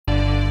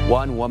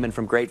One woman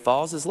from Great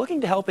Falls is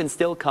looking to help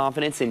instill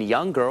confidence in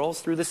young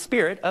girls through the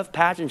spirit of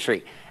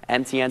pageantry.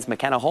 MTN's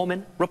McKenna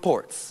Holman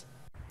reports.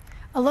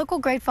 A local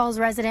Great Falls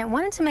resident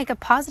wanted to make a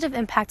positive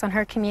impact on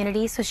her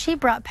community, so she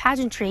brought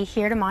pageantry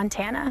here to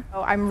Montana.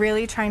 I'm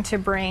really trying to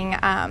bring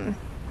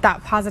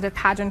that positive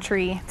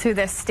pageantry to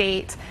this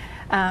state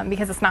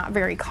because it's not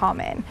very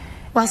common.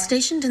 While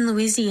stationed in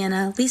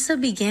Louisiana, Lisa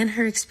began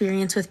her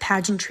experience with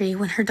pageantry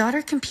when her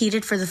daughter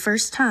competed for the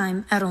first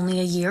time at only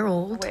a year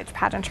old. Which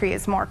pageantry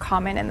is more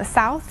common in the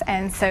South,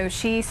 and so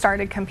she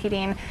started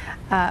competing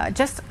I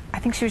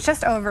think she was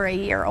just over a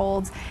year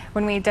old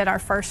when we did our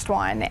first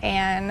one,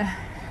 and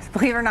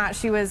believe it or not,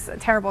 she was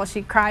terrible.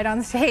 She cried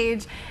on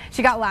stage.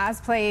 She got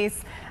last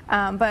place.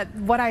 But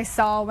what I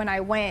saw when I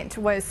went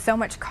was so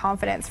much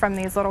confidence from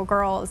these little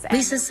girls.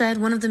 Lisa said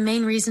one of the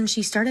main reasons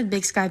she started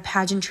Big Sky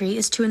Pageantry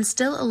is to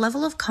instill a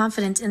level of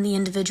confidence in the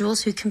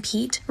individuals who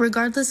compete,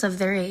 regardless of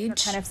their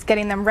age. Kind of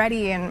getting them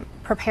ready and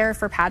prepare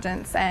for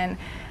pageants and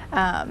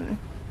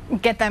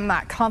get them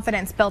that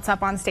confidence built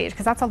up on stage,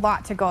 because that's a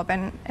lot to go up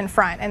in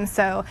front. And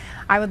so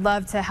I would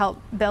love to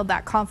help build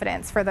that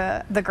confidence for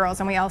the girls.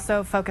 And we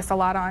also focus a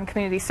lot on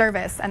community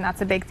service, and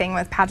that's a big thing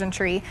with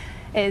pageantry,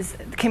 is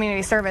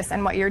community service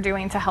and what you're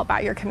doing to help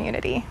out your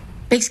community.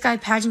 Big Sky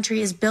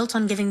Pageantry is built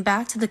on giving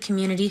back to the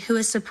community who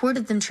has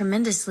supported them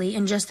tremendously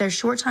in just their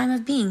short time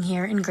of being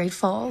here in Great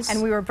Falls.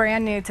 And we were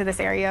brand new to this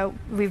area.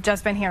 We've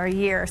just been here a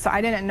year, so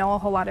I didn't know a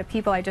whole lot of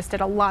people. I just did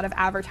a lot of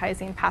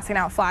advertising, passing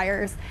out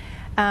flyers.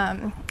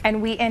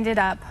 And we ended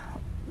up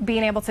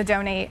being able to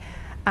donate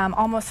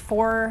almost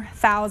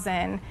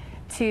 4,000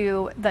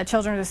 to the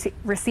Children's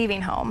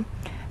Receiving Home.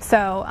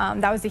 So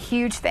that was a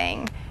huge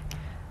thing.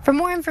 For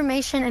more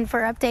information and for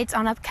updates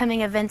on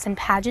upcoming events and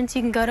pageants,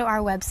 you can go to our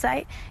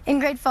website. In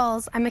Great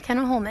Falls, I'm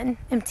McKenna Holman,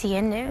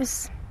 MTN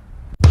News.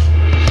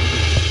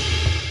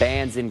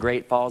 Bands in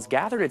Great Falls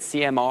gathered at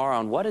CMR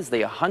on what is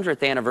the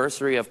 100th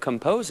anniversary of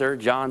composer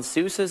John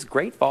Sousa's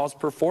Great Falls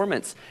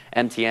performance.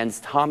 MTN's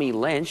Tommy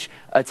Lynch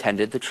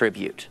attended the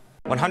tribute.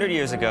 100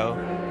 years ago,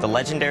 the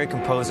legendary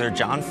composer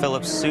John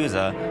Philip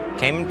Sousa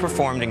came and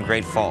performed in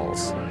Great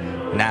Falls.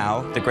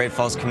 Now, the Great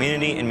Falls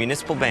community and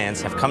municipal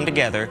bands have come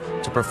together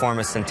to perform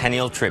a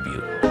centennial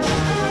tribute.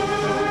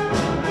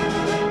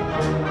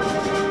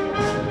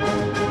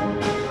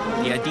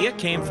 The idea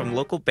came from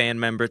local band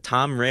member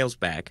Tom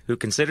Railsback, who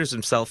considers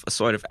himself a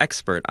sort of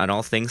expert on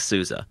all things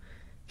Sousa.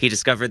 He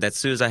discovered that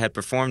Sousa had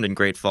performed in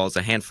Great Falls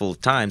a handful of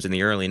times in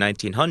the early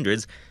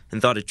 1900s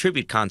and thought a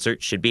tribute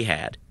concert should be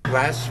had.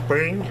 Last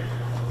spring,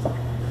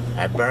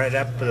 I brought it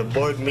up for the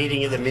board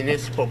meeting of the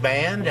municipal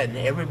band, and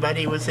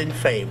everybody was in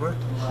favor.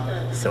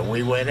 So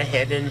we went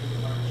ahead and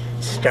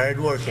started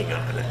working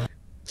on it.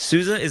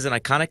 Sousa is an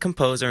iconic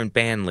composer and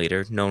band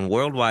leader known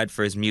worldwide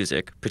for his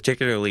music,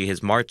 particularly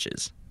his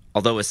marches.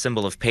 Although a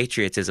symbol of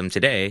patriotism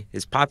today,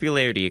 his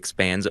popularity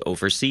expands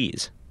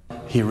overseas.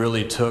 He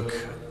really took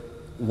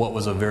what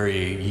was a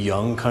very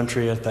young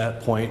country at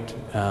that point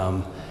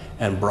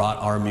and brought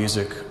our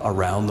music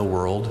around the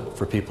world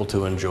for people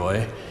to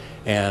enjoy.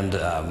 And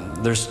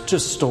there's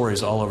just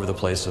stories all over the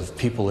place of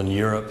people in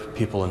Europe,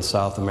 people in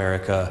South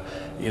America,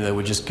 that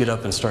would just get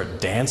up and start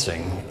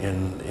dancing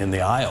in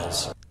the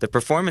aisles. The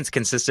performance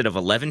consisted of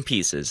 11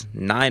 pieces,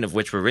 9 of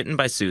which were written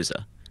by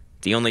Sousa.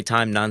 The only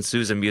time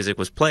non-Sousa music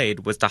was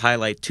played was to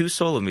highlight 2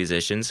 solo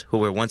musicians who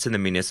were once in the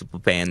municipal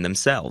band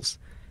themselves.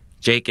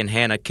 Jake and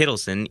Hannah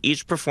Kittleson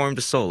each performed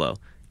a solo,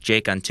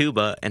 Jake on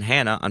tuba and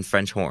Hannah on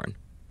French horn.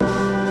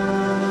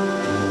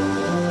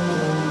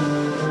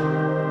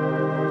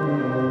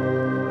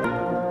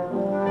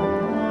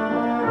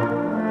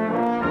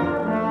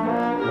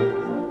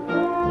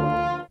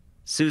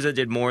 Sousa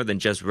did more than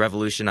just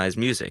revolutionize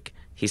music.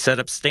 He set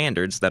up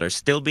standards that are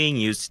still being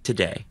used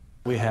today.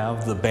 We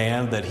have the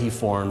band that he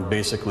formed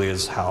basically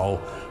is how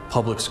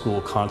public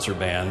school concert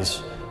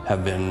bands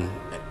have been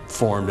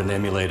formed and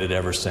emulated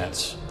ever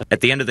since. At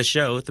the end of the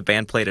show, the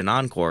band played an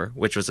encore,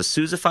 which was a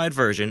Sousa-fied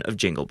version of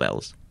Jingle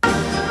Bells.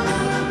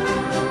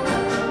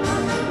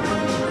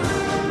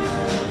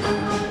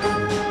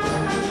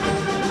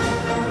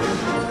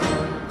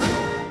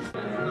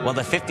 While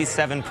the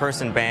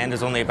 57-person band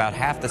is only about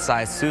half the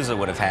size Sousa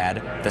would have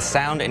had, the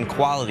sound and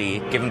quality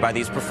given by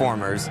these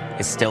performers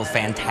is still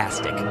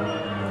fantastic.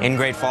 In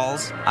Great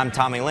Falls, I'm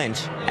Tommy Lynch,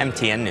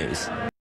 MTN News.